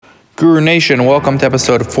Guru Nation, welcome to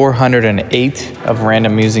episode 408 of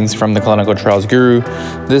Random Musings from the Clinical Trials Guru.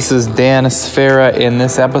 This is Dan Sfera. In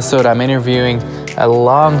this episode, I'm interviewing a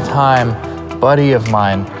longtime buddy of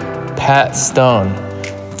mine, Pat Stone,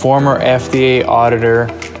 former FDA auditor.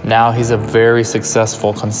 Now he's a very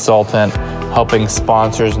successful consultant, helping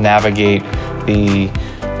sponsors navigate the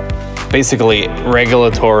basically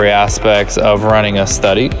regulatory aspects of running a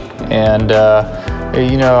study. And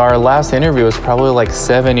our last interview was probably like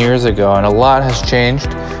 7 years ago, and a lot has changed.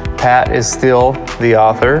 Pat is still the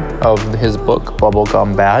author of his book,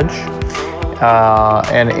 Bubblegum Badge.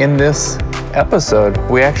 And in this episode,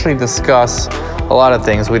 we actually discuss a lot of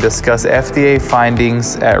things. We discuss FDA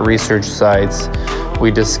findings at research sites.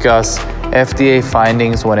 We discuss FDA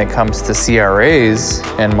findings when it comes to CRAs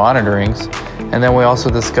and monitorings. And then we also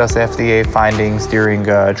discuss FDA findings during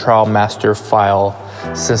trial master file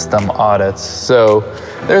system audits. So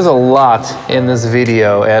there's a lot in this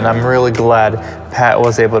video, and I'm really glad Pat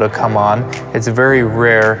was able to come on. It's very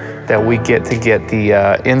rare that we get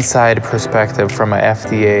the inside perspective from a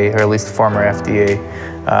FDA, or at least former FDA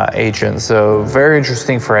agent. So very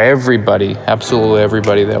interesting for everybody, absolutely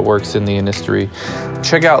everybody that works in the industry.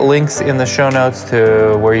 Check out links in the show notes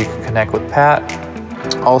to where you can connect with Pat.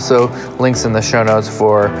 Also, links in the show notes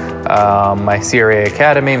for my CRA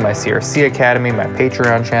Academy, my CRC Academy, my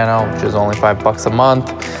Patreon channel, which is only $5 a month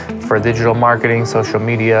for digital marketing, social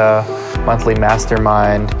media, monthly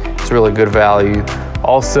mastermind. It's really good value.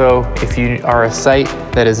 Also, if you are a site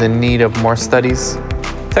that is in need of more studies,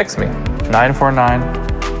 text me,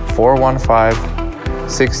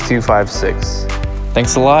 949-415-6256.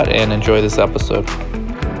 Thanks a lot and enjoy this episode.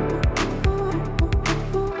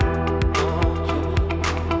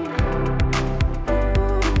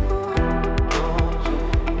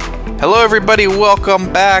 Hello everybody,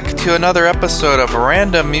 welcome back to another episode of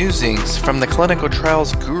Random Musings from the Clinical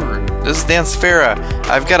Trials Guru. This is Dan Sfera.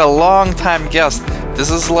 I've got a long-time guest. This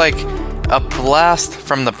is like a blast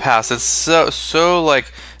from the past. It's so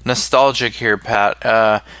like nostalgic here, Pat.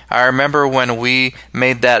 I remember when we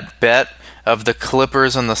made that bet of the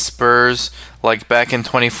Clippers and the Spurs like back in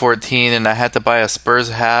 2014, and I had to buy a Spurs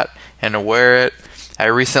hat and wear it. I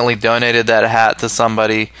recently donated that hat to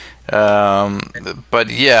somebody. But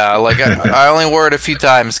yeah, like I only wore it a few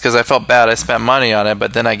times because I felt bad. I spent money on it,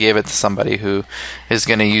 but then I gave it to somebody who is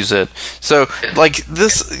going to use it. So like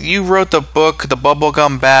this, you wrote the book, The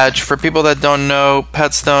Bubblegum Badge. For people that don't know,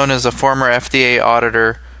 Pat Stone is a former FDA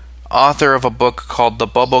auditor, author of a book called The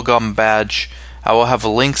Bubblegum Badge. I will have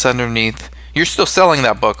links underneath. You're still selling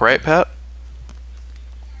that book, right, Pat?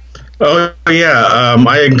 Oh yeah,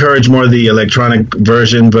 I encourage more the electronic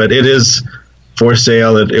version, but it is for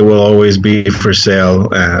sale. It will always be for sale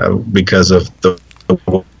because of the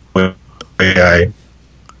way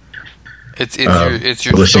it's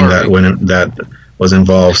your publishing story. that when that was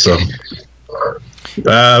involved. So,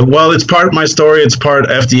 well, it's part of my story. It's part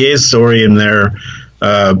FDA's story in their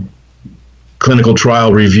clinical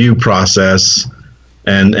trial review process,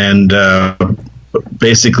 and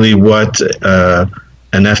basically what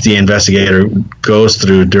an FDA investigator goes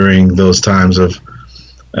through during those times of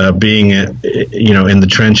being, in the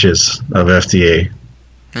trenches of FDA.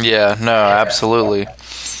 Yeah, no, absolutely.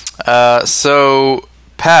 So,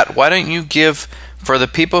 Pat, why don't you give, for the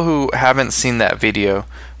people who haven't seen that video,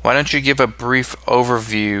 why don't you give a brief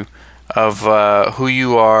overview of who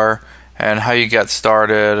you are and how you got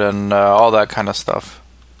started and all that kind of stuff?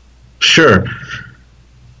 Sure.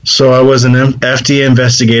 So I was an FDA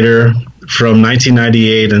investigator from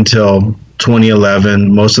 1998 until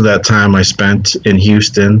 2011. Most of that time I spent in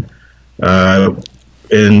Houston.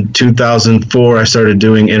 In 2004, I started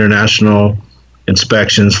doing international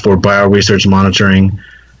inspections for bioresearch monitoring.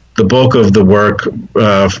 The bulk of the work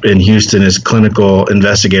in Houston is clinical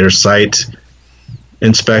investigator site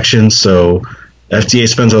inspections. So FDA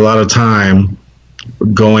spends a lot of time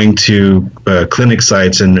going to clinic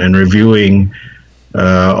sites and reviewing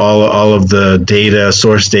all of the data,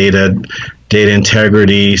 source data, data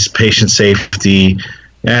integrity, patient safety,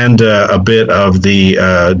 and a bit of the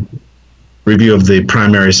review of the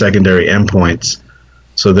primary, secondary endpoints,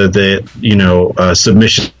 so that the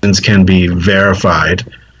submissions can be verified.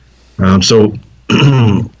 So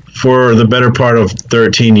for the better part of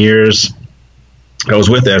 13 years, I was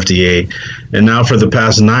with FDA, and now for the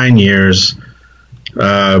past 9 years,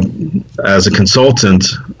 as a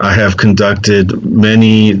consultant, I have conducted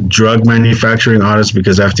many drug manufacturing audits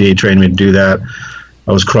because FDA trained me to do that.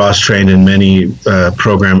 I was cross-trained in many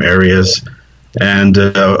program areas, and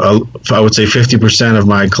I would say 50% of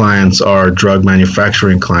my clients are drug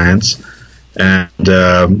manufacturing clients, and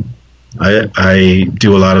I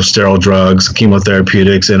do a lot of sterile drugs,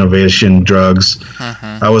 chemotherapeutics, innovation drugs.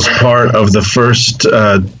 I was part of the first 2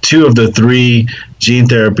 of the 3 gene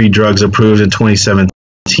therapy drugs approved in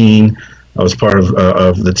 2017. I was part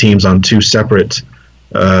of the teams on 2 separate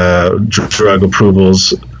drug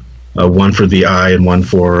approvals, one for the eye and one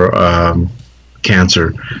for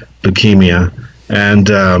cancer, leukemia. And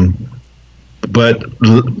but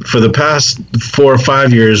for the past 4 or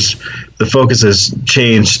 5 years, the focus has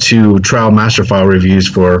changed to trial master file reviews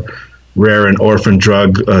for rare and orphan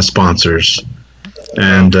drug sponsors,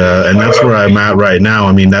 and that's where I'm at right now.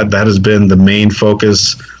 I mean, that has been the main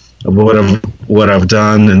focus of what I've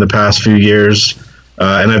done in the past few years,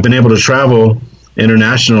 and I've been able to travel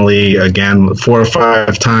internationally again 4 or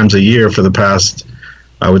 5 times a year for the past,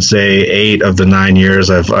 I would say, 8 of the 9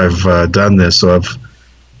 years I've done this. So I've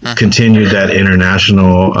continued that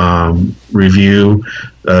international review,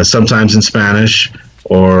 sometimes in Spanish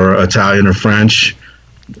or Italian or French,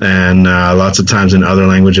 and lots of times in other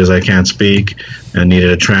languages I can't speak and needed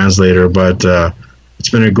a translator. But it's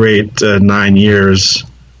been a great 9 years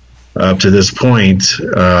up to this point.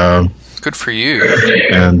 Good for you.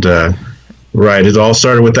 And right, it all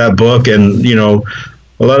started with that book. And, you know,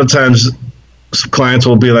 a lot of times clients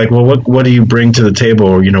will be like, well, what do you bring to the table?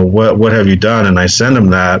 Or, you know, what have you done? And I send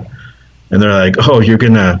them that, and they're like, oh, you're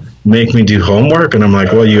going to make me do homework? And I'm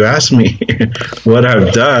like, well, you asked me what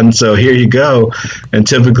I've done, so here you go. And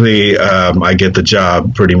typically I get the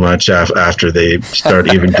job pretty much after they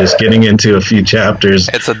start even just getting into a few chapters.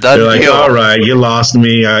 It's a done They're like, deal. all right, you lost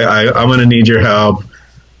me. I'm going to need your help.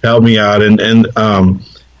 Help me out. And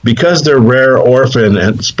because they're rare orphan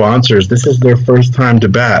and sponsors, this is their first time to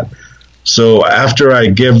bat. So after I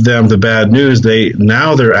give them the bad news,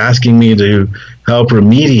 they're asking me to help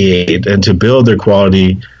remediate and to build their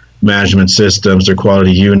quality management systems, their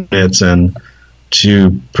quality units, and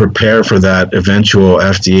to prepare for that eventual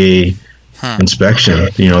FDA inspection,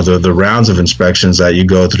 you know, the rounds of inspections that you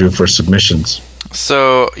go through for submissions.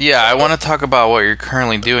 So, yeah, I want to talk about what you're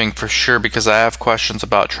currently doing for sure, because I have questions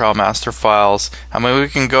about trial master files. I mean, we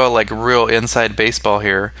can go like real inside baseball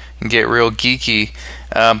here and get real geeky,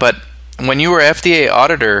 but when you were FDA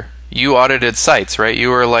auditor, you audited sites, right?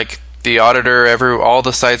 You were like the auditor all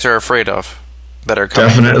the sites are afraid of that are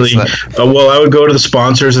coming. Definitely. Well, I would go to the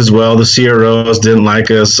sponsors as well. The CROs didn't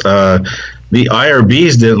like us. The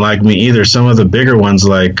IRBs didn't like me either. Some of the bigger ones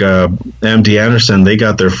like MD Anderson, they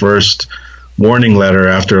got their first warning letter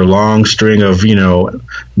after a long string of, you know,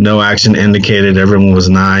 no action indicated. Everyone was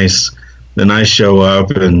nice. Then I show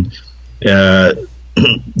up and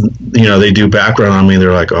you know, they do background on me.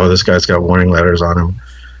 They're like, oh, this guy's got warning letters on him.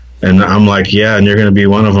 And I'm like, yeah, and you're going to be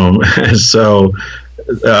one of them. So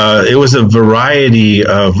it was a variety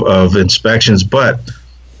of inspections. But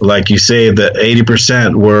like you say, the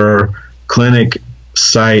 80% were clinic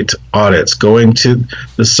site audits, going to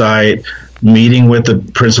the site, meeting with the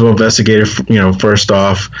principal investigator, you know, first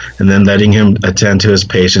off, and then letting him attend to his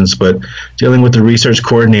patients, but dealing with the research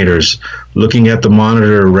coordinators, looking at the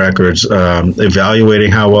monitor records,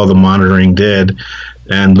 evaluating how well the monitoring did,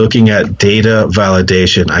 and looking at data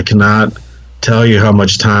validation. I cannot tell you how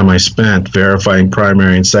much time I spent verifying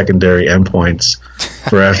primary and secondary endpoints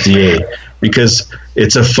for FDA, because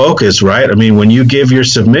it's a focus, right? I mean, when you give your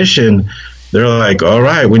submission, they're like, all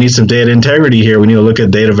right, we need some data integrity here. We need to look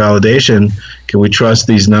at data validation. Can we trust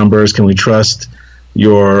these numbers? Can we trust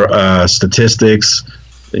your statistics?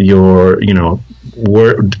 Your, you know,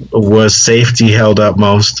 was safety held up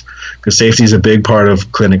most? Because safety is a big part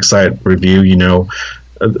of clinic site review. You know,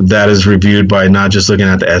 that is reviewed by not just looking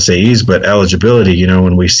at the SAEs, but eligibility. You know,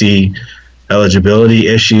 when we see eligibility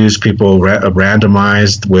issues, people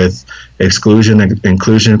randomized with exclusion and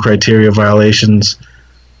inclusion criteria violations.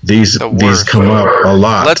 These come up a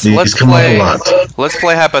lot. Let's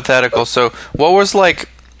play hypothetical. So what was like,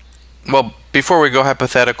 well, before we go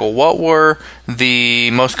hypothetical, what were the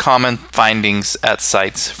most common findings at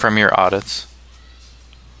sites from your audits?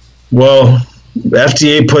 Well,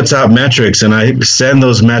 FDA puts out metrics, and I send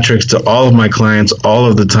those metrics to all of my clients all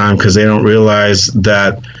of the time because they don't realize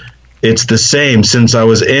that it's the same since I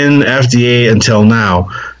was in FDA until now.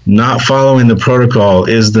 Not following the protocol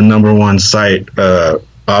is the number one site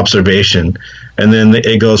observation, and then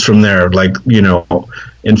it goes from there. Like, you know,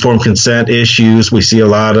 informed consent issues we see a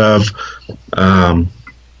lot of.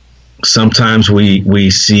 Sometimes we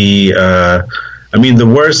see I mean, the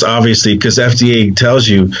worst, obviously, because FDA tells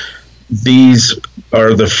you these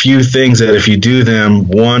are the few things that if you do them,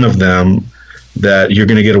 one of them, that you're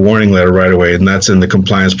going to get a warning letter right away, and that's in the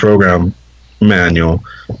compliance program manual,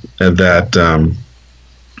 that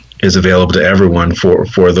is available to everyone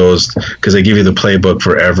for those, because they give you the playbook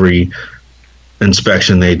for every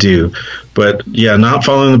inspection they do. But yeah, not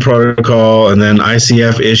following the protocol, and then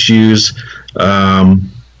ICF issues, and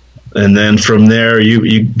then from there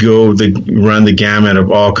you run the gamut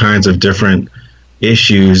of all kinds of different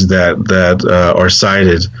issues that are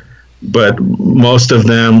cited, but most of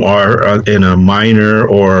them are in a minor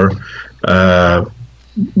or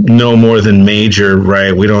no more than major,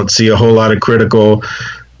 right? We don't see a whole lot of critical.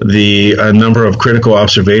 The number of critical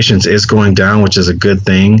observations is going down, which is a good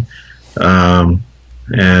thing. And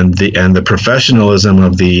the professionalism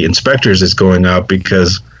of the inspectors is going up,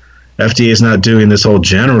 because FDA is not doing this whole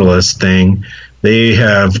generalist thing. They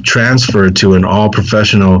have transferred to an all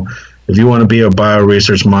professional. If you want to be a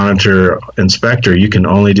bioresearch monitor inspector, you can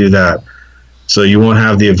only do that. So you won't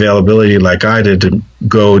have the availability like I did to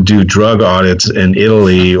go do drug audits in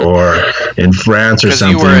Italy or in France or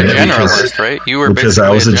something. Because you were a generalist, right? You were because I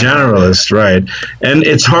was a generalist, right? And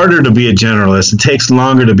it's harder to be a generalist. It takes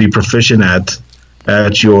longer to be proficient at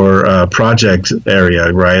your project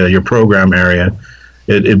area, right? At your program area.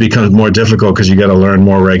 It becomes more difficult because you got to learn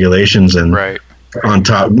more regulations and on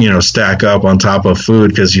top, stack up on top of food,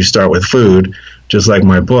 because you start with food. Just like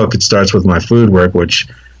my book, it starts with my food work, which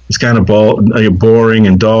is kind of boring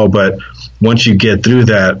and dull. But once you get through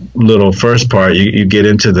that little first part, you get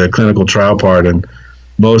into the clinical trial part, and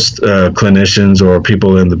most clinicians or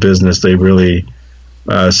people in the business, they really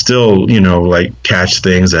still, like catch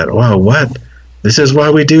things that, wow, what? This is why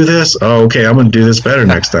we do this? Oh, okay, I'm going to do this better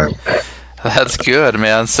next time. That's good,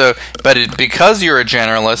 man. So, because you're a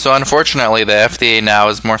generalist, so unfortunately the FDA now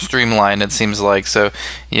is more streamlined, it seems like. So,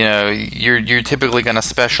 you're typically going to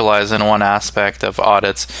specialize in one aspect of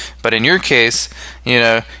audits. But in your case,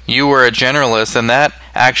 you were a generalist, and that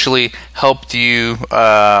actually helped you,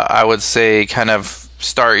 I would say, kind of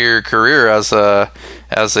start your career as a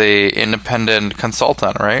independent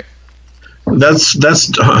consultant, right? That's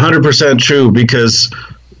 100% true, because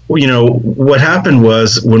what happened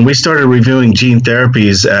was when we started reviewing gene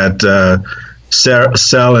therapies at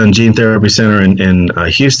Cell and Gene Therapy Center in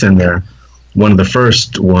Houston, there, one of the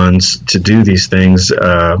first ones to do these things,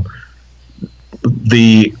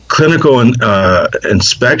 the clinical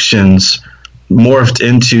inspections morphed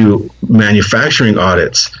into manufacturing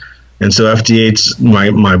audits. And so FDA's,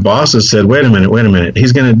 my boss has said, wait a minute.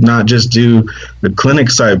 He's going to not just do the clinic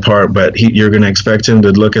side part, but you're going to expect him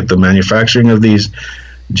to look at the manufacturing of these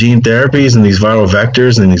gene therapies and these viral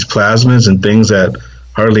vectors and these plasmids and things that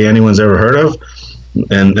hardly anyone's ever heard of.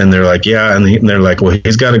 And they're like, yeah. And they're like, well,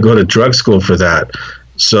 he's got to go to drug school for that.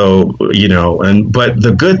 So, but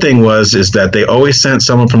the good thing is that they always sent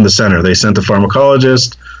someone from the center. They sent a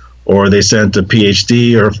pharmacologist, or they sent a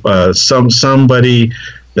PhD, or somebody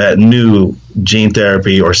that knew gene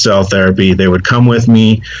therapy or cell therapy. They would come with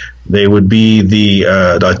me. They would be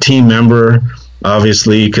the team member,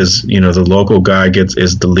 obviously, because the local guy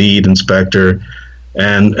is the lead inspector,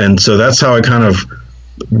 and so that's how I kind of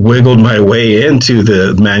wiggled my way into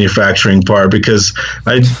the manufacturing part, because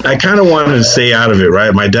I kind of wanted to stay out of it,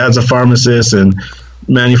 right? My dad's a pharmacist, and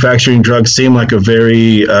manufacturing drugs seemed like a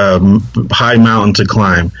very high mountain to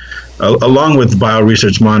climb, along with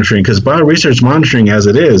bioresearch monitoring, because bioresearch monitoring, as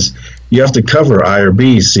it is, you have to cover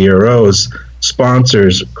IRBs, CROs,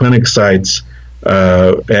 sponsors, clinic sites,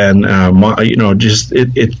 and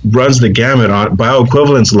it runs the gamut on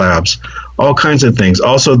bioequivalence labs, all kinds of things.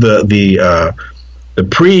 Also the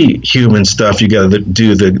pre-human stuff, you got to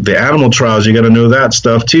do the animal trials, you got to know that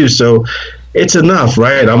stuff too. So it's enough,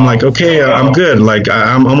 right? I'm like, okay, I'm good. Like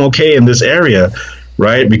I'm okay in this area,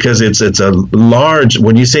 right? Because it's a large,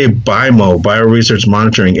 when you say bioresearch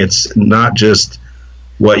monitoring, it's not just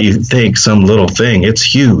what you think, some little thing. It's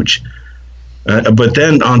huge. But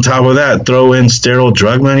then on top of that, throw in sterile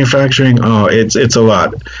drug manufacturing. Oh, it's a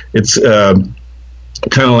lot. It's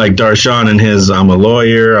kind of like Darshan and his, I'm a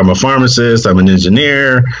lawyer, I'm a pharmacist, I'm an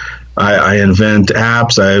engineer, I invent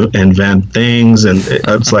apps, I invent things, and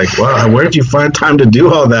it's like, wow, where did you find time to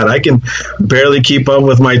do all that? I can barely keep up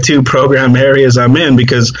with my 2 program areas I'm in,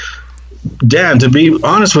 because, Dan, to be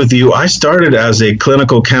honest with you, I started as a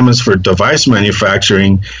clinical chemist for device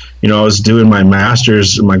manufacturing. I was doing my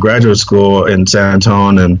master's in my graduate school in San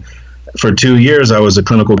Antonio, and for 2 years I was a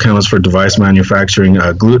clinical chemist for device manufacturing,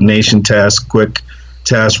 agglutination tests, quick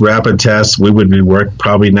tests, rapid tests. We would be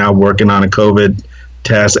probably now working on a COVID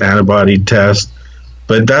test, antibody test,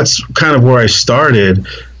 but that's kind of where I started.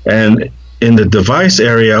 And in the device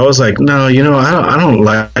area, I was like, no, I don't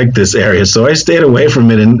like this area, so I stayed away from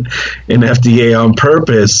it in FDA on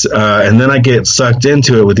purpose. And then I get sucked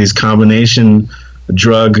into it with these combination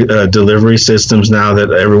drug delivery systems now that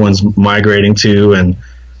everyone's migrating to, and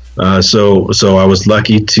So I was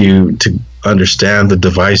lucky to understand the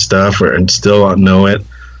device stuff and still not know it.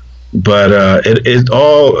 But it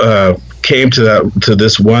all came to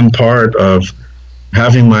this one part of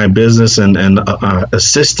having my business and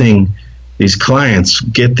assisting these clients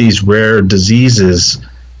get these rare diseases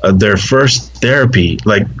their first therapy.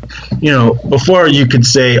 Like, before you could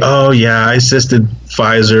say, oh yeah, I assisted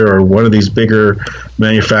Pfizer or one of these bigger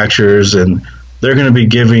manufacturers, and they're going to be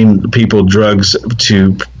giving people drugs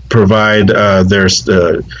to provide their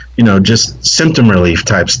just symptom relief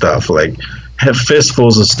type stuff, like have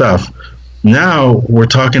fistfuls of stuff. Now we're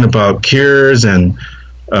talking about cures and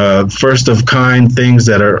first of kind things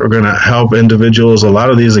that are going to help individuals. A lot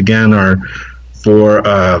of these, again, are for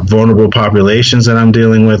vulnerable populations that I'm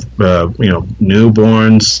dealing with,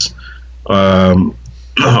 newborns,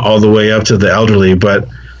 all the way up to the elderly. But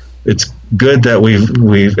it's good that we've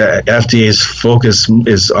FDA's focus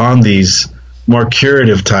is on these more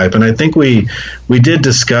curative type, and I think we did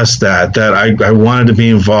discuss that I wanted to be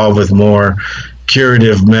involved with more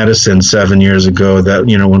curative medicine 7 years ago, that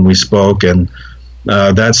when we spoke, and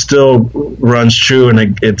that still runs true,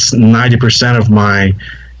 and it's 90% of my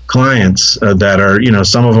clients that are,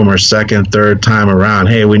 some of them are second, third time around.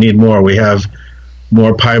 Hey, we need more. We have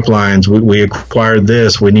more pipelines. We acquired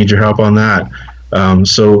this. We need your help on that.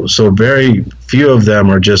 So very few of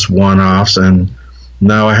them are just one-offs, and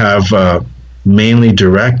now I have mainly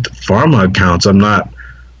direct pharma accounts. I'm not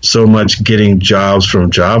so much getting jobs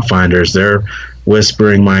from job finders. They're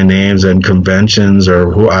whispering my names and conventions,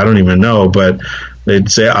 or who I don't even know, but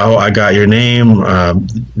they'd say, oh, I got your name.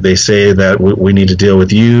 They say that we need to deal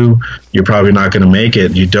with you. You're probably not going to make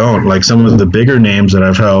it. You don't. Like some of the bigger names that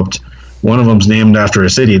I've helped, one of them's named after a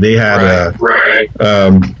city. They had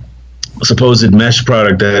a supposed mesh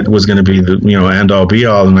product that was going to be the end all be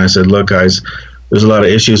all, and I said, look, guys, there's a lot of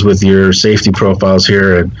issues with your safety profiles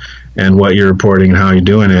here and what you're reporting and how you're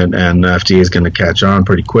doing it, and FDA is going to catch on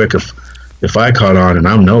pretty quick. If I caught on and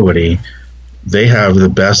I'm nobody, they have the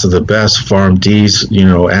best of the best PharmDs,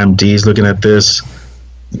 MDs looking at this,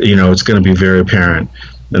 it's going to be very apparent.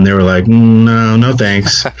 And they were like, no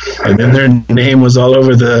thanks. And then their name was all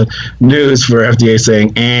over the news for FDA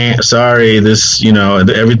saying, sorry, this,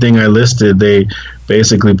 everything I listed, they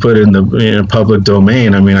basically put in the public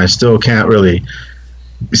domain. I mean, I still can't really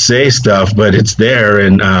say stuff, but it's there,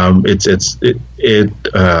 and it's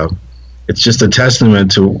just a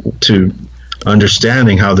testament to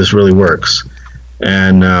understanding how this really works.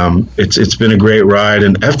 And it's been a great ride.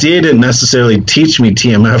 And FDA didn't necessarily teach me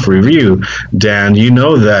TMF review, Dan. You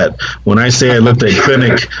know that when I say I looked at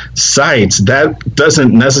clinic sites, that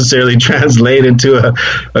doesn't necessarily translate into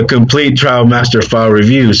a complete trial master file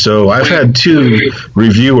review. So I've had two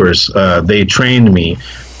reviewers. They trained me,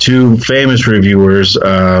 two famous reviewers.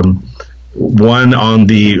 One on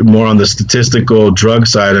the statistical drug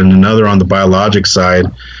side, and another on the biologic side.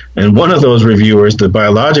 And one of those reviewers, the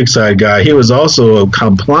biologic side guy, he was also a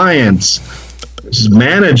compliance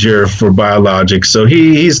manager for biologics. So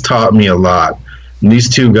he's taught me a lot. And these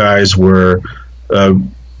two guys were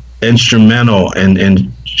instrumental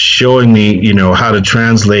in showing me, how to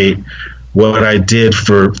translate what I did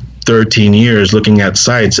for 13 years looking at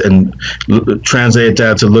sites and translate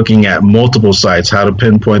that to looking at multiple sites, how to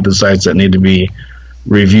pinpoint the sites that need to be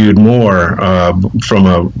reviewed more from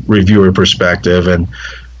a reviewer perspective, and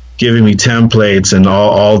giving me templates and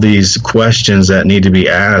all these questions that need to be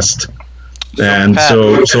asked. And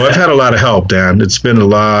so I've had a lot of help, Dan. It's been a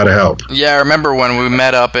lot of help. Yeah, I remember when we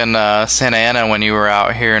met up in Santa Ana when you were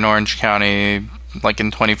out here in Orange County, like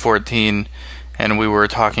in 2014, and we were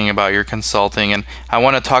talking about your consulting. And I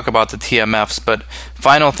want to talk about the TMFs, but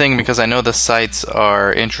final thing, because I know the sites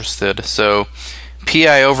are interested. So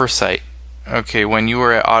PI oversight. Okay, when you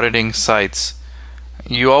were auditing sites,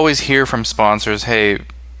 you always hear from sponsors, hey,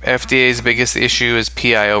 FDA's biggest issue is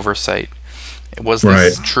PI oversight. Was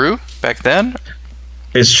this true back then?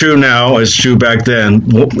 It's true now. It's true back then.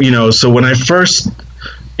 So when I first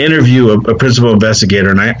interview a principal investigator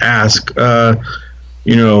and I ask, how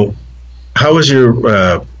was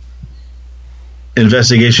your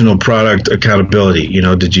investigational product accountability?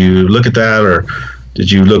 Did you look at that, or did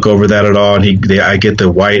you look over that at all? And I get the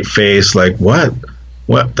white face, like, what?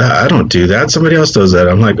 I don't do that. Somebody else does that.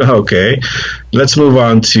 I'm like, oh, okay, let's move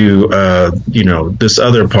on to, this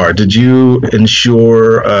other part. Did you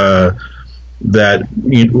ensure that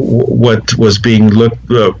what was being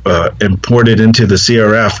imported into the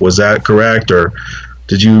CRF, was that correct? Or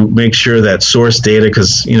did you make sure that source data,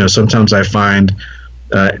 because, sometimes I find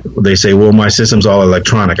they say, well, my system's all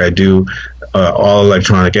electronic. I do all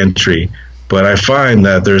electronic entry. But I find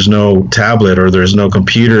that there's no tablet or there's no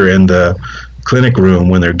computer in the clinic room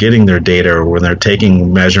when they're getting their data or when they're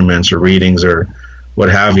taking measurements or readings or what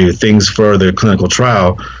have you, things for the clinical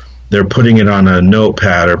trial, they're putting it on a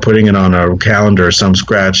notepad or putting it on a calendar or some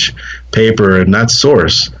scratch paper, and that's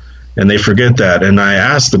source. And they forget that. And I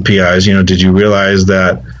asked the PIs, did you realize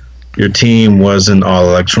that your team wasn't all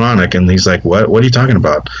electronic? And he's like, what are you talking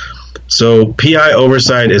about? So PI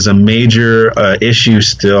oversight is a major issue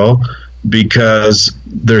still, because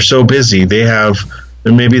they're so busy.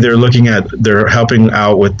 Maybe they're helping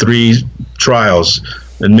out with 3 trials,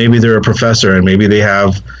 and maybe they're a professor, and maybe they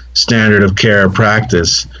have standard of care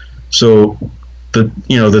practice. So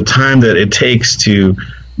the time that it takes to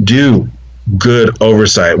do good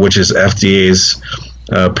oversight, which is FDA's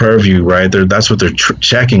purview, right? That's what they're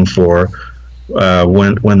checking for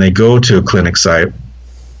when they go to a clinic site.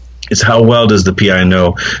 Is how well does the PI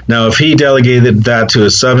know? Now, if he delegated that to a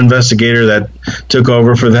sub-investigator that took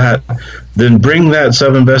over for that, then bring that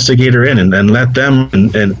sub-investigator in and let them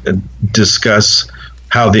and discuss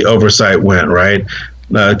how the oversight went, right?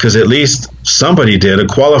 Because at least somebody did. A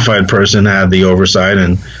qualified person had the oversight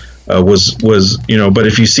and was But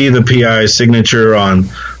if you see the PI signature on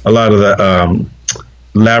a lot of the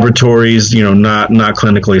laboratories, not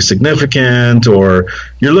clinically significant, or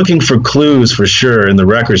you're looking for clues for sure in the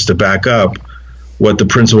records to back up what the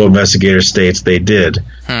principal investigator states they did.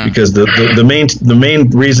 Because the main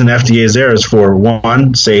reason FDA is there is for,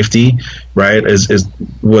 one, safety, right?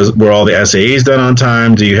 Were all the SAEs done on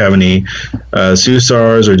time? Do you have any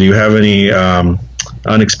SUSARs, or do you have any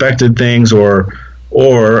unexpected things, or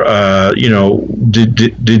did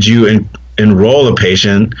you enroll a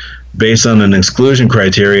patient based on an exclusion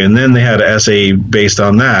criteria, and then they had an SAE based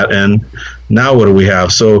on that, and now what do we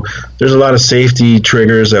have? So there's a lot of safety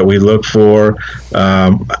triggers that we look for,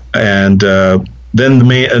 and then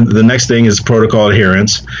the next thing is protocol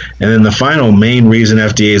adherence, and then the final main reason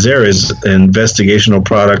FDA is there is investigational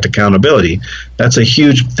product accountability. That's a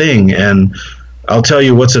huge thing, and I'll tell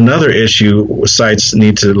you what's another issue sites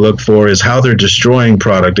need to look for is how they're destroying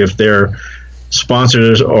product. If they're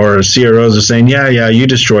sponsors or CROs are saying, yeah, you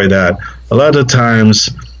destroy that, a lot of times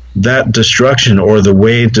that destruction or the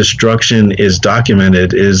way destruction is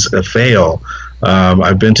documented is a fail.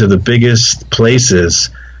 I've been to the biggest places,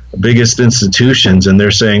 biggest institutions, and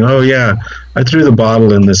they're saying, oh yeah, I threw the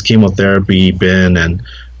bottle in this chemotherapy bin, and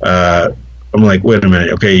I'm like, wait a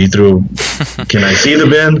minute, okay, you threw, can I see the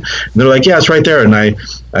bin? And they're like, yeah, it's right there. And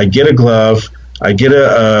I get a glove, I get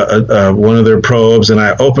a one of their probes, and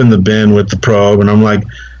I open the bin with the probe, and I'm like,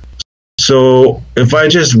 so if I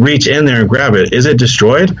just reach in there and grab it, is it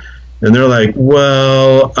destroyed? And they're like,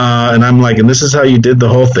 well, and I'm like, and this is how you did the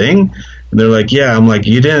whole thing? And they're like, yeah. I'm like,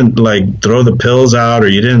 you didn't like throw the pills out, or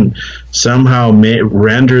you didn't somehow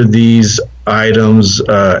render these items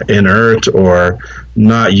inert or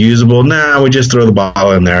not usable? Nah, we just throw the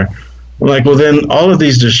bottle in there. I'm like, well, then all of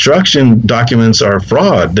these destruction documents are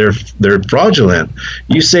fraud. They're fraudulent.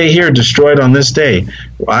 You say here, destroyed on this day.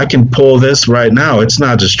 I can pull this right now. It's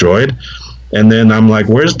not destroyed. And then I'm like,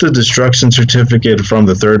 where's the destruction certificate from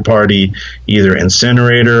the third party, either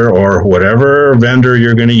incinerator or whatever vendor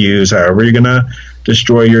you're going to use, however you're going to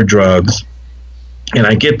destroy your drugs? And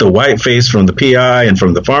I get the white face from the PI and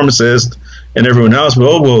from the pharmacist and everyone else.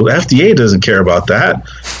 Well, FDA doesn't care about that.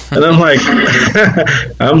 And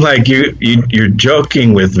I'm like, you're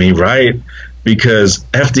joking with me, right? Because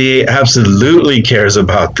FDA absolutely cares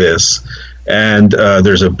about this. And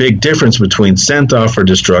there's a big difference between sent off for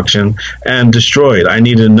destruction and destroyed. I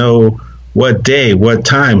need to know what day, what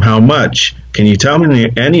time, how much. Can you tell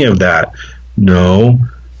me any of that? No.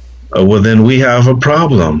 Well, then we have a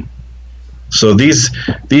problem. So these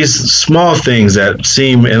small things that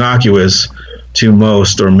seem innocuous to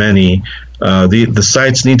most or many, the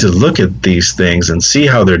sites need to look at these things and see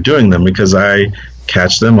how they're doing them, because I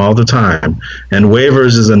catch them all the time. And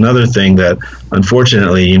waivers is another thing that,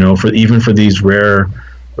 unfortunately, for these rare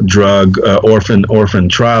drug orphan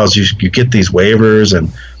trials, you get these waivers,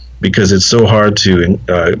 and because it's so hard to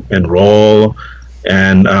enroll,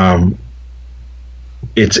 and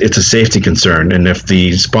it's a safety concern. And if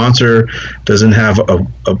the sponsor doesn't have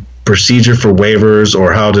a procedure for waivers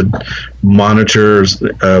or how to monitor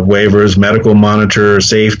waivers, medical monitor,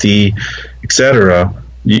 safety, etc.,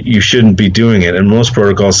 you shouldn't be doing it. And most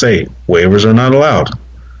protocols say waivers are not allowed.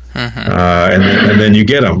 Mm-hmm. And then you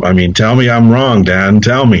get them. I mean, tell me I'm wrong, Dan.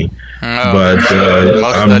 Tell me. No, but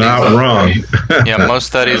I'm not wrong. Yeah, most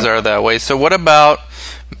studies are that way. So what about,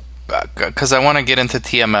 because I want to get into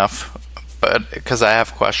TMF, but because I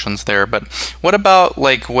have questions there, but what about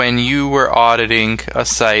like when you were auditing a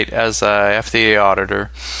site as a FDA auditor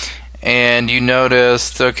and you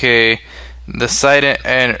noticed, okay, the site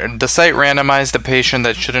randomized a patient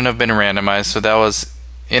that shouldn't have been randomized, so that was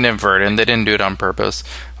inadvertent. They didn't do it on purpose,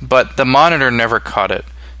 but the monitor never caught it.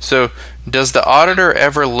 So does the auditor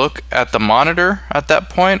ever look at the monitor at that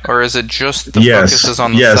point, or is it just the focus is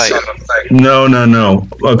on the site? No.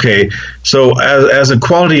 Okay, so as a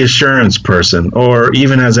quality assurance person, or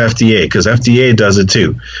even as FDA, because FDA does it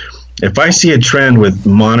too, if I see a trend with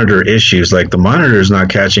monitor issues, like the monitor is not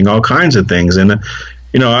catching all kinds of things, and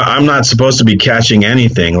I'm not supposed to be catching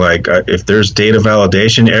anything, like if there's data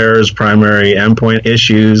validation errors, primary endpoint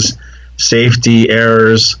issues, safety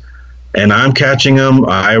errors, and I'm catching them,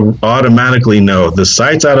 I automatically know the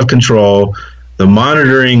site's out of control, the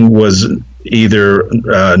monitoring was either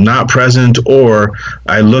not present, or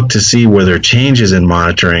I look to see where there are changes in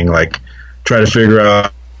monitoring, like try to figure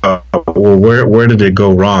out, well, where did it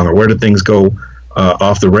go wrong, or where did things go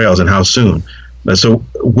off the rails, and how soon. So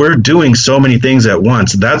we're doing so many things at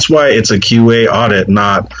once. That's why it's a QA audit,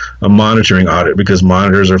 not a monitoring audit, because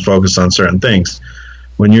monitors are focused on certain things.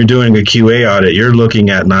 When you're doing a QA audit, you're looking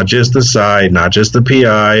at not just the site, not just the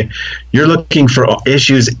PI. You're looking for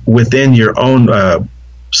issues within your own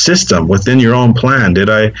system, within your own plan. Did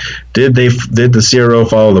the CRO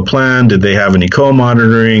follow the plan? Did they have any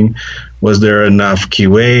co-monitoring? Was there enough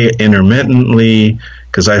QA intermittently?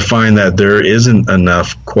 Because I find that there isn't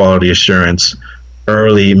enough quality assurance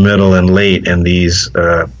early, middle, and late in these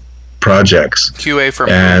projects. QA from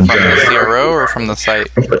the CRO or from the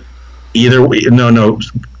site? Either no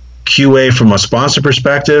QA from a sponsor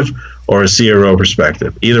perspective or a CRO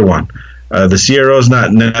perspective, either one. The CRO is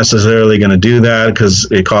not necessarily going to do that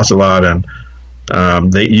because it costs a lot, and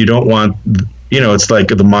you don't want, it's like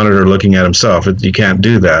the monitor looking at himself. You can't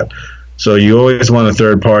do that. So you always want a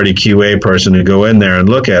third-party QA person to go in there and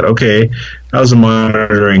look at, okay, how's the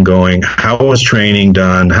monitoring going? How was training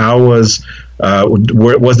done? How was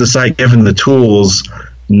the site given the tools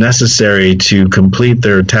necessary to complete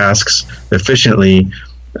their tasks efficiently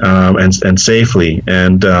and safely?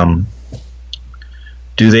 And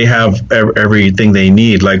do they have everything they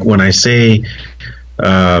need? Like when I say,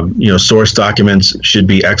 source documents should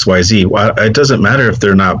be XYZ. Well, it doesn't matter if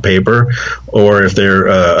they're not paper or if they're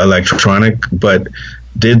electronic, but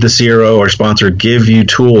did the CRO or sponsor give you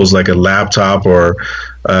tools like a laptop or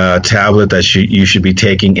a tablet that you should be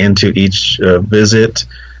taking into each visit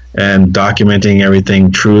and documenting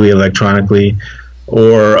everything truly electronically?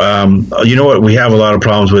 Or, what we have a lot of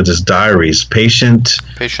problems with is diaries, patient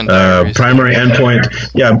diaries. Primary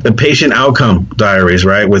endpoint, patient outcome diaries,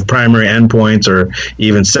 right, with primary endpoints or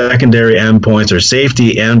even secondary endpoints or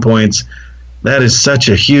safety endpoints. That is such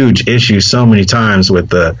a huge issue so many times with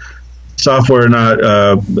the software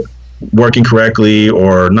not working correctly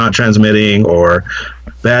or not transmitting or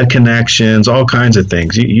bad connections, all kinds of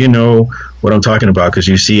things. You know what I'm talking about because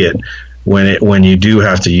you see it when you do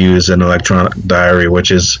have to use an electronic diary,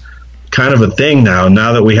 which is kind of a thing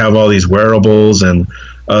now that we have all these wearables and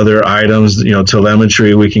other items,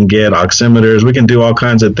 telemetry we can get, oximeters, we can do all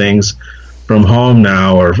kinds of things from home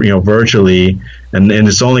now or virtually, and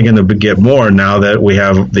it's only going to get more now that we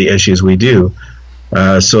have the issues we do.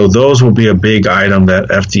 So those will be a big item that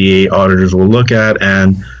FDA auditors will look at,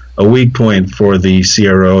 and a weak point for the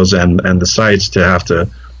CROs and the sites to have to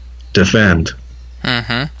defend.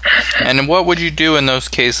 Mm-hmm. And what would you do in those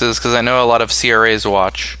cases? Because I know a lot of CRAs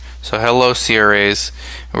watch. So hello, CRAs.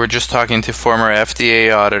 We're just talking to former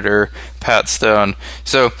FDA auditor Pat Stone.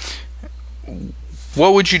 So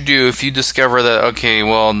what would you do if you discover that, okay,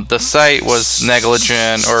 well, the site was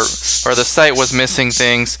negligent or the site was missing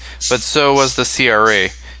things, but so was the CRA?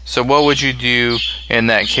 So what would you do in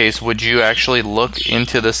that case? Would you actually look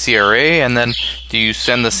into the CRA, and then do you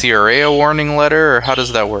send the CRA a warning letter, or how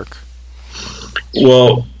does that work?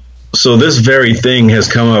 Well, so this very thing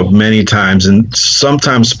has come up many times, and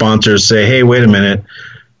sometimes sponsors say, hey, wait a minute,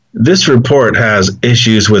 this report has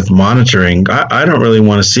issues with monitoring. I don't really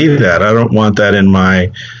want to see that. I don't want that in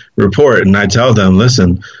my report. And I tell them,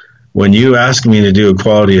 listen, when you ask me to do a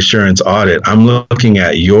quality assurance audit, I'm looking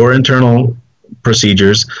at your internal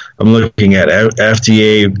procedures. I'm looking at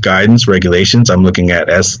FDA guidance regulations. I'm looking at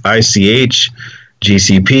ICH,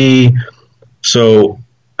 GCP. So,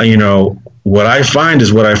 what I find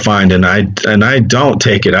is what I find, and I don't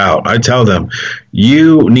take it out. I tell them,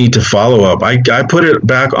 you need to follow up. I put it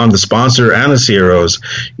back on the sponsor and the CROs.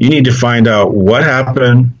 You need to find out what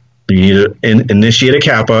happened. You need to initiate a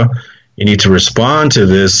CAPA. You need to respond to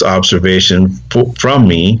this observation from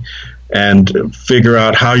me and figure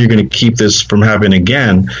out how you're going to keep this from happening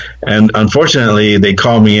again. And unfortunately, they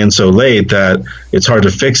call me in so late that it's hard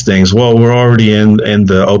to fix things. Well, we're already in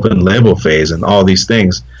the open label phase and all these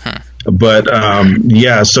things. But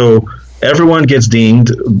so everyone gets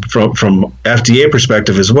dinged from FDA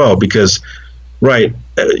perspective as well, because right,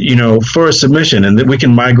 for a submission, and then we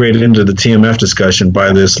can migrate it into the TMF discussion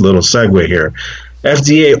by this little segue here.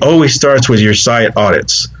 FDA always starts with your site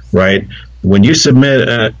audits, right? When you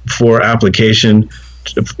submit for application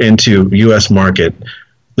into U.S. market,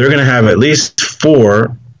 they're going to have at least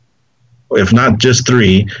 4, if not just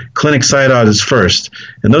 3, clinic site audits first.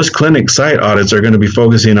 And those clinic site audits are going to be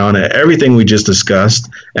focusing on everything we just discussed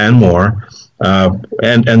and more.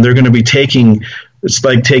 And they're going to be it's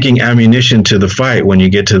like taking ammunition to the fight when you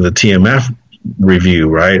get to the TMF review,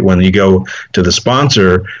 right? When you go to the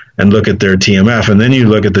sponsor and look at their TMF, and then you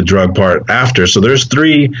look at the drug part after. So there's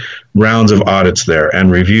 3 rounds of audits there,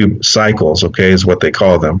 and review cycles, okay, is what they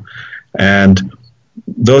call them. And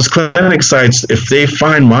those clinic sites, if they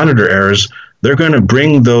find monitor errors, they're going to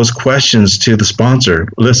bring those questions to the sponsor.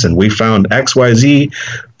 Listen, we found XYZ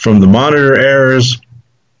from the monitor errors.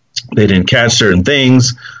 They didn't catch certain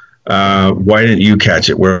things. Why didn't you catch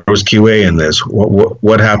it? Where was QA in this?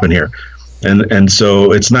 What happened here? And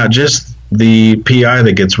so it's not just the PI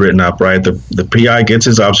that gets written up, right? The PI gets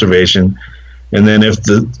his observation, and then if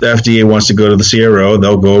the FDA wants to go to the CRO,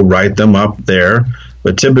 they'll go write them up there.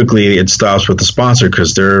 But typically it stops with the sponsor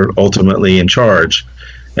because they're ultimately in charge,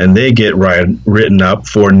 and they get written up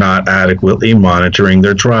for not adequately monitoring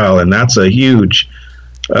their trial. And that's a huge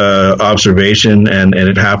observation, and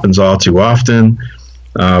it happens all too often.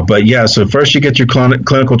 But yeah, so first you get your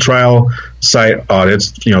clinical trial site audits,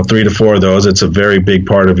 3 to 4 of those. It's a very big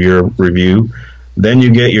part of your review. Then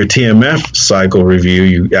you get your TMF cycle review.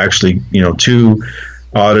 You actually, 2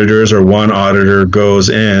 auditors or 1 auditor goes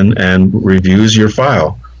in and reviews your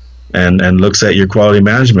file and looks at your quality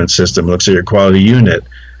management system, looks at your quality unit,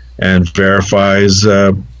 and verifies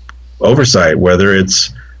oversight, whether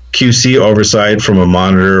it's QC oversight from a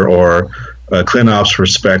monitor or a ClinOps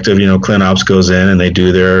perspective. ClinOps goes in and they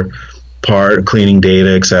do their part, cleaning data,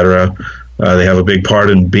 etc. They have a big part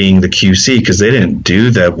in being the QC because they didn't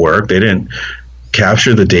do that work. They didn't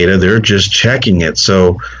capture the data. They're just checking it.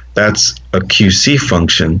 So that's a QC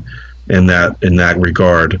function in that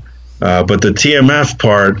regard. But the TMF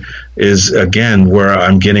part is, again, where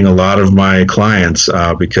I'm getting a lot of my clients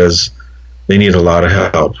because they need a lot of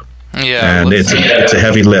help. Yeah, and it's a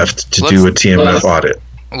heavy lift to do a TMF audit.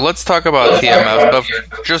 Let's talk about TMF, but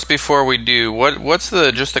just before we do, what's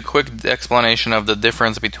just a quick explanation of the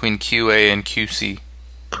difference between QA and QC?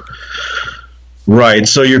 Right.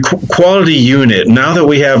 So your quality unit, now that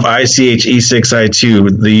we have ICH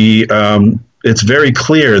E6I2, it's very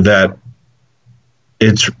clear that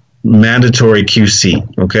it's mandatory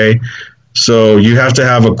QC. Okay. So you have to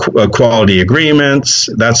have a quality agreements.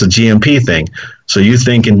 That's a GMP thing. So you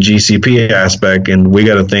think in GCP aspect, and we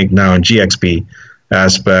got to think now in GXP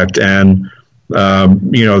aspect, and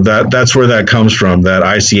that's where that comes from, that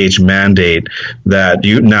ICH mandate, that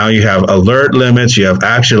you have alert limits, you have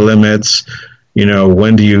action limits.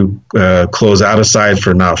 When do you close out a site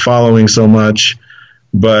for not following so much?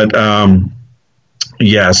 But so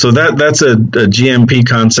that's a GMP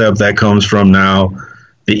concept that comes from now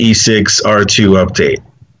the E6 R2 update.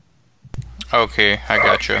 Okay, I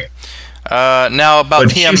gotcha. Now about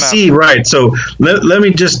TMF. QC, right. So let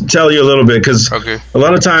me just tell you a little bit, because a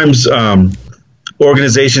lot of times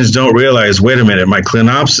organizations don't realize, wait a minute, my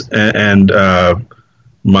ClinOps and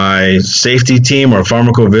my safety team or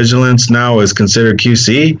pharmacovigilance now is considered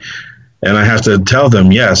QC. And I have to tell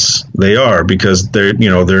them, yes, they are, because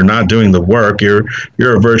they're not doing the work. You're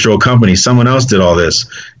a virtual company. Someone else did all this.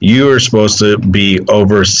 You are supposed to be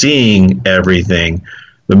overseeing everything,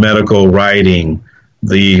 the medical writing,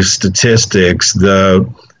 the statistics, the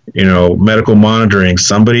medical monitoring.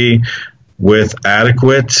 Somebody with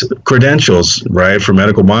adequate credentials, right, for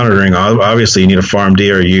medical monitoring. Obviously, you need a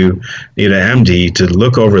PharmD or you need an MD to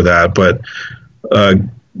look over that. But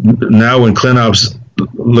now when ClinOps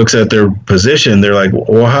looks at their position, they're like,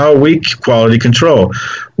 well, how are we quality control?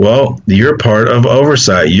 Well, you're part of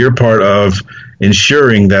oversight. You're part of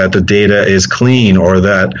ensuring that the data is clean or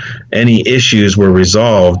that any issues were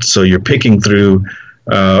resolved. So you're picking through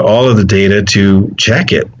all of the data to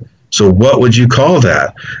check it. So what would you call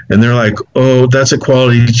that? And they're like, oh, that's a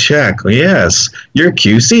quality check. Yes, you're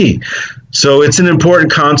QC. So it's an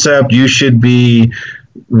important concept. You should be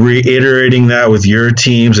reiterating that with your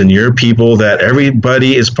teams and your people, that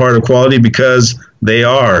everybody is part of quality, because they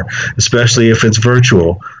are, especially if it's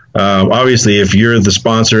virtual. Obviously, if you're the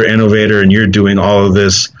sponsor, innovator, and you're doing all of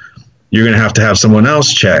this, you're going to have someone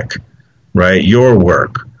else check, right, your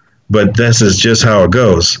work. But this is just how it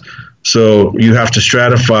goes. So you have to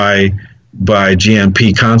stratify by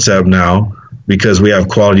GMP concept now, because we have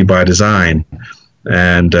quality by design.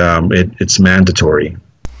 and it's mandatory.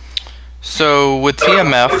 So with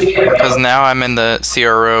TMF, because now I'm in the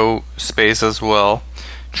CRO space as well,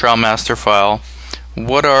 trial master file.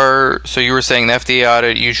 So you were saying the FDA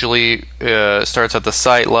audit usually starts at the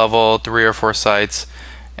site level, 3 or 4 sites,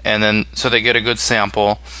 and then so they get a good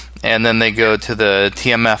sample, and then they go to the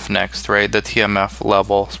TMF next, right? The TMF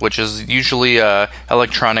level, which is usually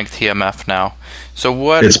electronic TMF now. So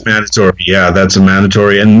what? It's mandatory. Yeah, that's a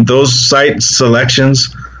mandatory. And those site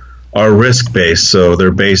selections are risk-based, so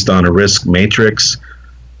they're based on a risk matrix.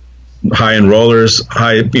 High enrollers,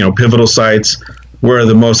 pivotal sites. Where are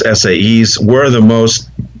the most SAEs? Where are the most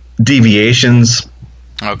deviations?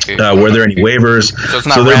 Okay. Were there any waivers? So it's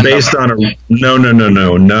not so they're random. based on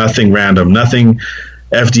no, nothing random. Nothing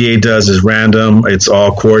FDA does is random. It's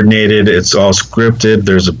all coordinated. It's all scripted.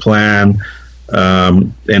 There's a plan,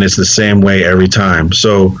 and it's the same way every time.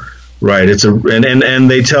 So, right,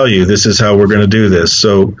 and they tell you this is how we're going to do this.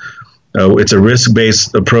 So, it's a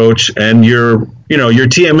risk-based approach, and your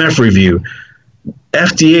TMF review.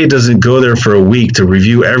 FDA doesn't go there for a week to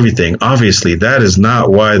review everything. Obviously, that is not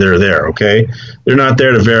why they're there. Okay, they're not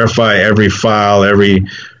there to verify every file, every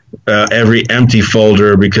empty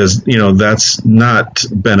folder, because that's not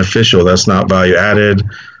beneficial. That's not value added.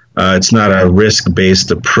 It's not a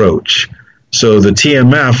risk-based approach. So the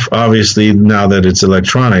TMF, obviously, now that it's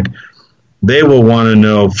electronic, they will want to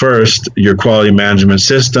know first your quality management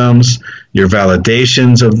systems, your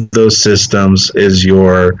validations of those systems. Is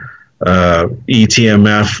your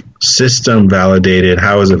eTMF system validated?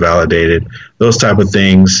 How is it validated? Those type of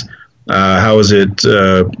things. How is it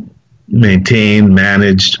maintained,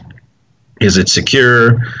 managed? Is it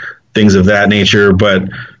secure? Things of that nature. But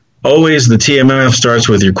always the TMF starts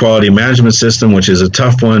with your quality management system, which is a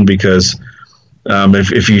tough one because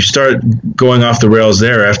if you start going off the rails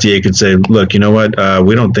there, FDA could say, look, you know what?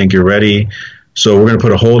 We don't think you're ready. So we're going to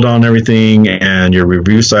put a hold on everything and your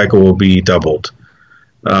review cycle will be doubled.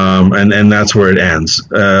 And that's where it ends.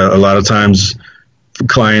 A lot of times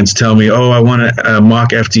clients tell me, I want a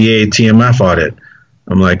mock FDA TMF audit.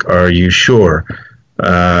 I'm like, are you sure?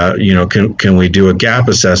 Can we do a gap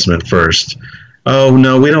assessment first? Oh,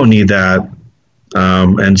 no, we don't need that.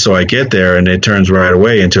 And so I get there and it turns right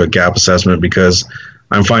away into a gap assessment because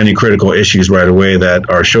I'm finding critical issues right away that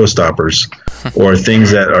are showstoppers or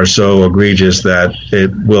things that are so egregious that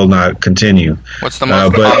it will not continue. What's the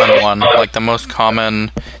most common one? Like the most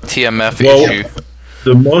common TMF issue?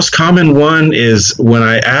 The most common one is when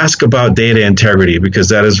I ask about data integrity, because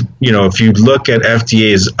that is, if you look at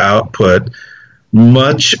FDA's output,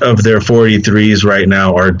 much of their 483s right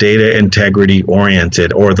now are data integrity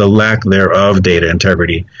oriented, or the lack thereof data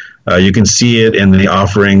integrity. You can see it in the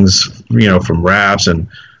offerings, from RAPS and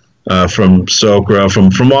from SOCRA,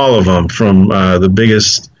 from all of them, from the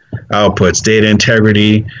biggest outputs. Data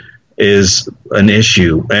integrity is an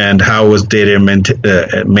issue, and how was data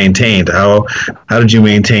maintained? How did you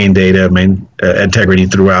maintain data integrity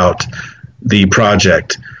throughout the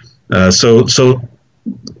project? So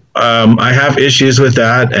I have issues with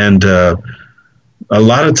that, and a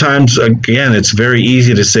lot of times, again, it's very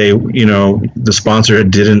easy to say, the sponsor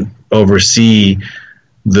didn't oversee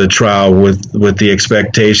the trial with the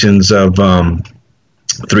expectations of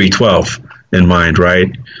 312 in mind,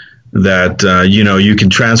 right? That, you can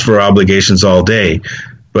transfer obligations all day,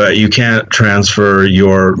 but you can't transfer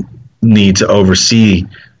your need to oversee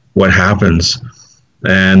what happens.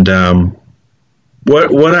 And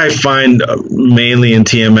what I find mainly in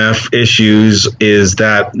TMF issues is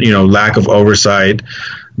that, lack of oversight,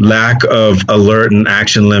 lack of alert and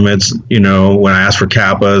action limits. When I ask for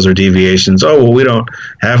kappas or deviations, we don't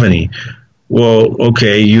have any. Well,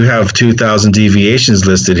 okay, you have 2,000 deviations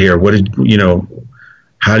listed here.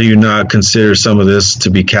 How do you not consider some of this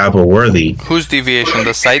to be kappa worthy? Whose deviation?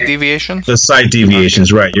 The site deviations? The site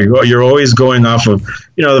deviations, right. You're always going off of,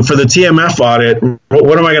 for the TMF audit,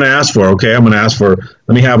 what am I going to ask for? Okay, I'm going to ask for,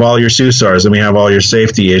 let me have all your SUSARs, let me have all your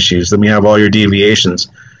safety issues, let me have all your deviations.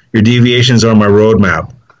 Your deviations are my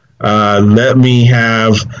roadmap. Let me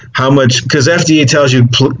have how much, because FDA tells you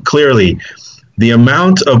clearly, the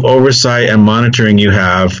amount of oversight and monitoring you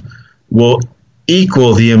have will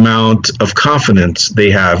equal the amount of confidence they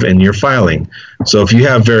have in your filing. So if you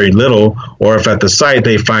have very little, or if at the site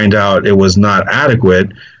they find out it was not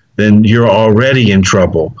adequate, then you're already in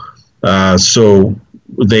trouble. So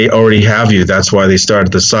they already have you. That's why they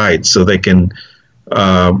started the site, so they can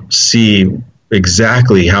see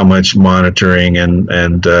exactly how much monitoring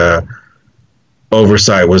and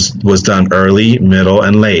oversight was done early, middle,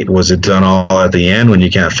 and late. Was it done all at the end when you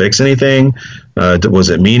can't fix anything? Was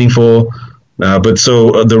it meaningful? But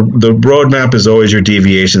so the roadmap is always your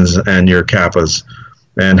deviations and your CAPAs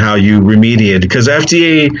and how you remediate, because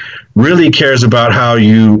FDA really cares about how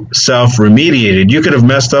you self-remediated. You could have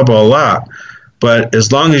messed up a lot, but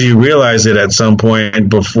as long as you realize it at some point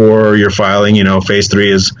before you're filing, phase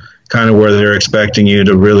 3 is kind of where they're expecting you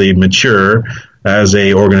to really mature as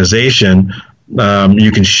a organization.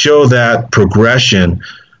 You can show that progression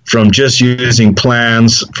from just using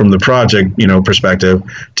plans from the project, perspective,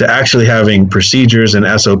 to actually having procedures and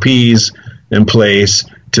SOPs in place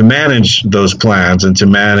to manage those plans and to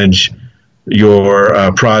manage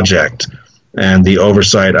your project and the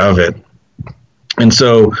oversight of it. And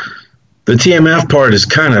so the TMF part is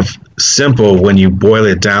kind of simple when you boil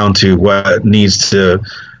it down to what needs to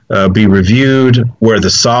be reviewed, where the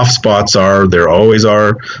soft spots are. There always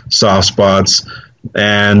are soft spots.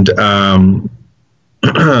 And,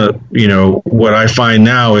 what I find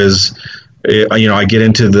now is, I get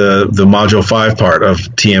into the module 5 part of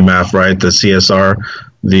TMF, right? The CSR,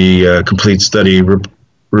 the complete study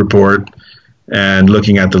report, and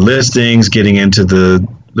looking at the listings, getting into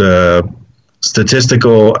the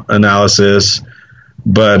statistical analysis.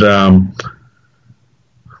 But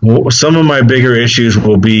some of my bigger issues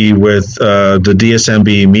will be with the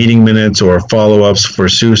DSMB meeting minutes or follow-ups for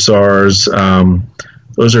SUSARs.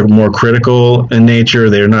 Those are more critical in nature.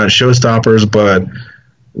 They're not showstoppers, but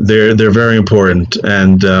they're very important.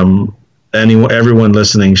 And everyone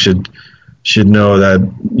listening should know that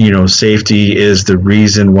safety is the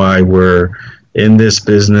reason why we're in this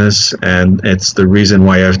business, and it's the reason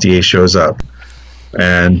why FDA shows up.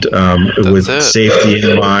 And with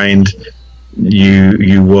safety in mind,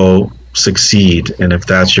 you will succeed. And if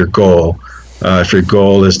that's your goal, if your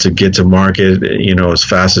goal is to get to market, as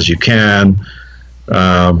fast as you can,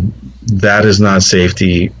 that is not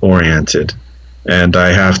safety oriented. And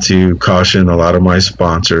I have to caution a lot of my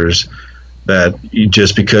sponsors that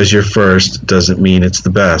just because you're first doesn't mean it's the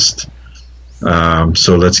best.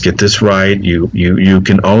 So let's get this right. You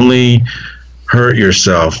can only hurt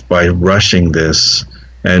yourself by rushing this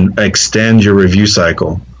and extend your review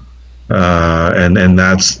cycle. And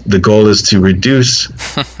that's the goal, is to reduce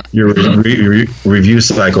your review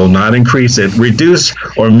cycle, not increase it, reduce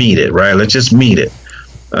or meet it, right? Let's just meet it.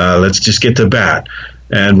 Let's just get to bat.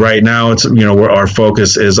 And right now it's, where our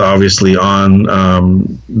focus is obviously on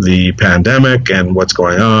the pandemic and what's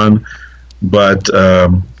going on, but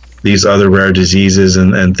these other rare diseases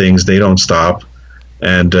and things, they don't stop.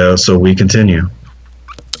 And so we continue.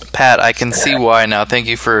 Pat, I can see why now. Thank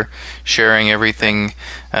you for sharing everything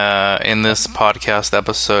in this podcast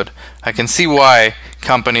episode. I can see why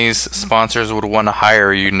companies, sponsors would want to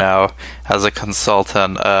hire you now as a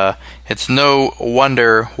consultant. It's no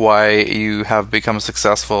wonder why you have become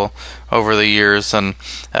successful over the years. And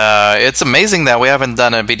it's amazing that we haven't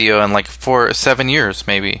done a video in like 7 years,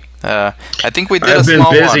 maybe. I think we did a small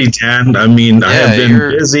one. I've been busy, Dan. I mean, I have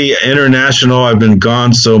been busy, international. I've been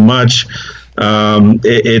gone so much.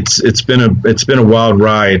 It's been a wild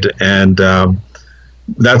ride, and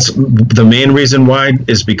that's the main reason why,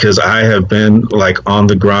 is because I have been like on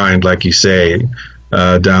the grind, like you say,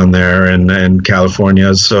 down there in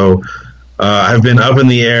California. So I've been up in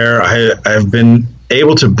the air. I've been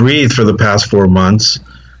able to breathe for the past 4 months,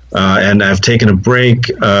 and I've taken a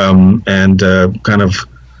break and kind of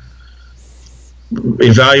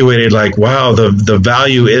evaluated, like, wow, the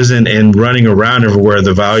value isn't in running around everywhere.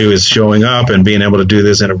 The value is showing up and being able to do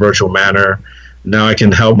this in a virtual manner. Now I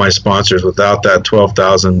can help my sponsors without that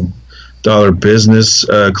 $12,000 business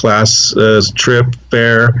class trip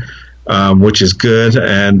fare, which is good,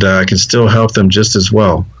 and I can still help them just as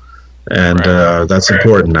well. And right. That's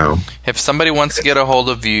important now. If somebody wants to get a hold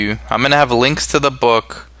of you, I'm going to have links to the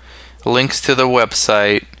book, links to the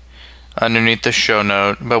website underneath the show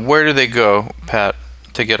note. But where do they go, Pat,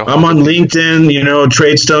 to get a hold of you? I'm on LinkedIn.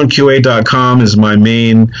 TradestoneQA.com is my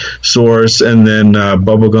main source, and then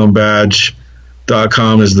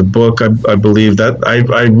bubblegumbadge.com is the book. I believe that I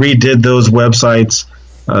redid those websites,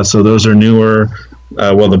 so those are newer.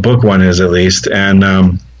 Well, the book one is, at least.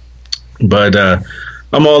 And but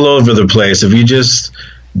I'm all over the place. If you just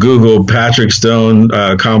Google Patrick Stone,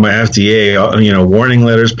 FDA, warning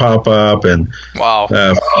letters pop up, and wow,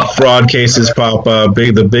 fraud cases pop up.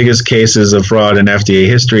 The biggest cases of fraud in FDA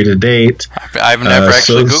history to date. I've never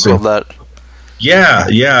actually Googled that. Yeah,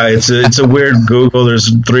 it's a weird Google.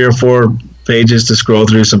 There's 3 or 4 pages to scroll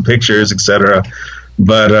through, some pictures, etc.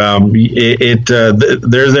 But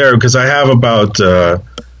they're there because I have about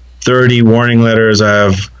 30 warning letters. I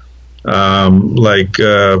have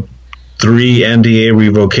 3 NDA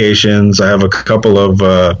revocations. I have a couple of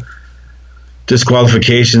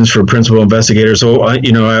disqualifications for principal investigator. So,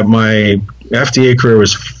 my FDA career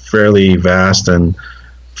was fairly vast and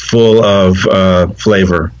full of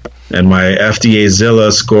flavor. And my FDA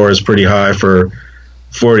Zilla score is pretty high for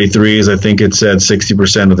 43s. I think it said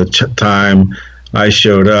 60% of the time I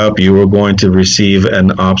showed up, you were going to receive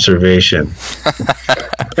an observation.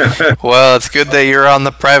 Well, it's good that you're on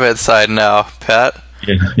the private side now, Pat.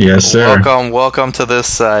 Yeah, yes, sir. Welcome to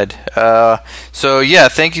this side. So yeah,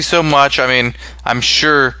 thank you so much. I mean, I'm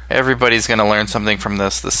sure everybody's going to learn something from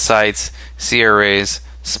this. The sites, CRAs,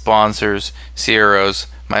 sponsors, CROs,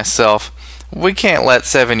 myself. We can't let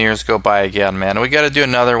 7 years go by again, man. We got to do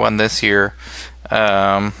another one this year.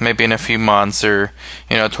 Maybe in a few months or,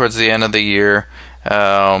 towards the end of the year.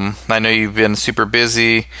 I know you've been super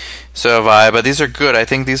busy, so have I, but these are good. I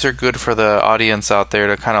think these are good for the audience out there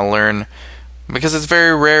to kind of learn, because it's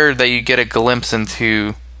very rare that you get a glimpse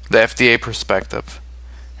into the FDA perspective,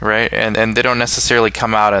 right? And they don't necessarily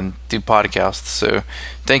come out and do podcasts. So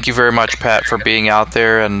thank you very much, Pat, for being out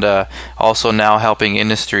there and also now helping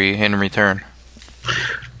industry in return.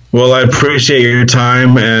 Well, I appreciate your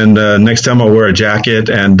time, and next time I'll wear a jacket.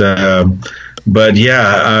 But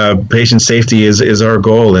yeah, patient safety is our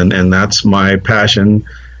goal, and that's my passion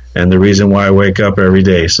and the reason why I wake up every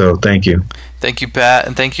day. So thank you. Thank you, Pat,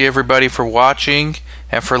 and thank you everybody for watching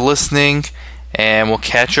and for listening, and we'll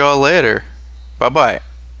catch y'all later. Bye-bye.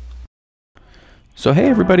 So hey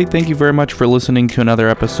everybody, thank you very much for listening to another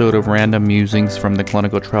episode of Random Musings from the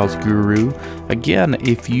Clinical Trials Guru. Again,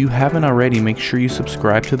 if you haven't already, make sure you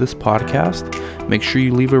subscribe to this podcast. Make sure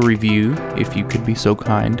you leave a review if you could be so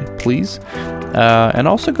kind, please. And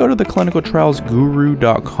also go to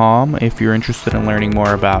theclinicaltrialsguru.com if you're interested in learning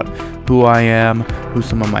more about who I am, who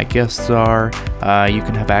some of my guests are. You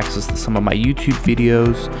can have access to some of my YouTube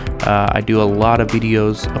videos. I do a lot of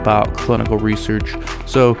videos about clinical research.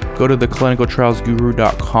 So go to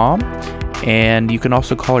theclinicaltrialsguru.com, and you can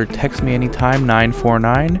also call or text me anytime,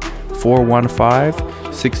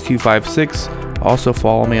 949-415-6256. Also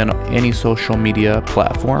follow me on any social media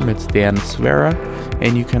platform. It's Dan Sfera.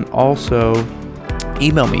 And you can also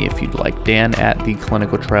email me if you'd like,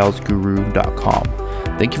 dan@theclinicaltrialsguru.com.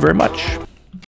 Thank you very much.